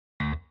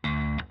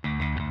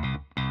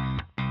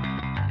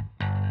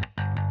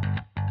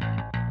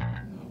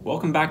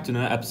Welcome back to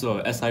another episode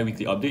of SI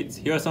Weekly Updates.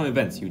 Here are some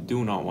events you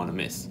do not want to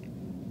miss.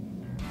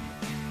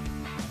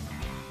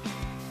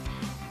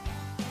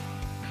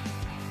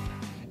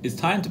 It's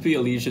time to put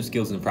your leadership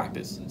skills in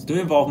practice.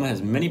 Student Involvement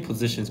has many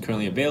positions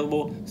currently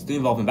available. Student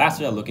Involvement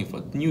Ambassador are looking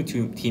for new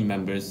team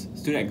members.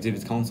 Student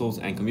Activities Councils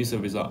and Community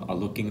Services are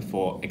looking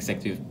for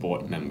executive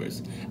board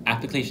members.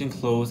 Application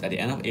closed at the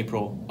end of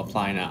April.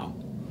 Apply now.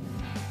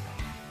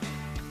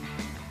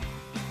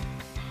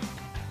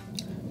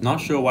 Not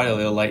sure why the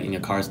little light in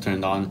your car is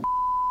turned on?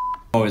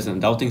 Is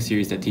an adulting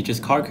series that teaches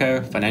car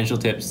care, financial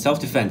tips,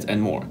 self-defense, and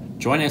more.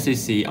 Join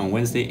SAC on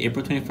Wednesday,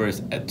 April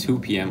 21st at 2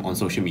 p.m. on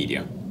social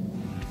media.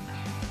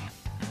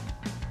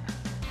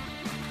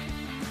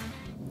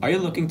 Are you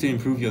looking to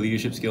improve your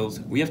leadership skills?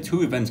 We have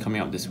two events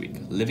coming up this week.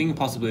 Living in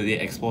Possibility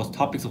explores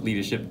topics of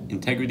leadership,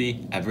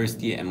 integrity,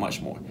 adversity, and much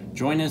more.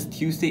 Join us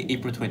Tuesday,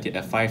 April 20th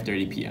at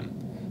 5:30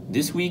 p.m.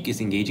 This week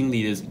is Engaging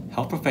Leaders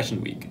Health Profession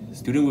Week.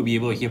 Students will be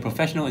able to hear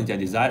professionals in their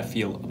desired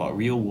field about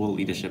real-world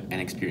leadership and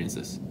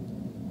experiences.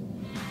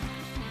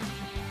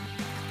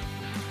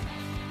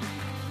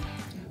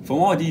 For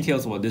more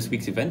details about this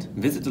week's event,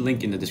 visit the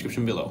link in the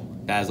description below.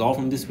 That is all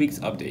from this week's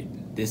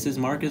update. This is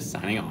Marcus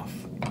signing off.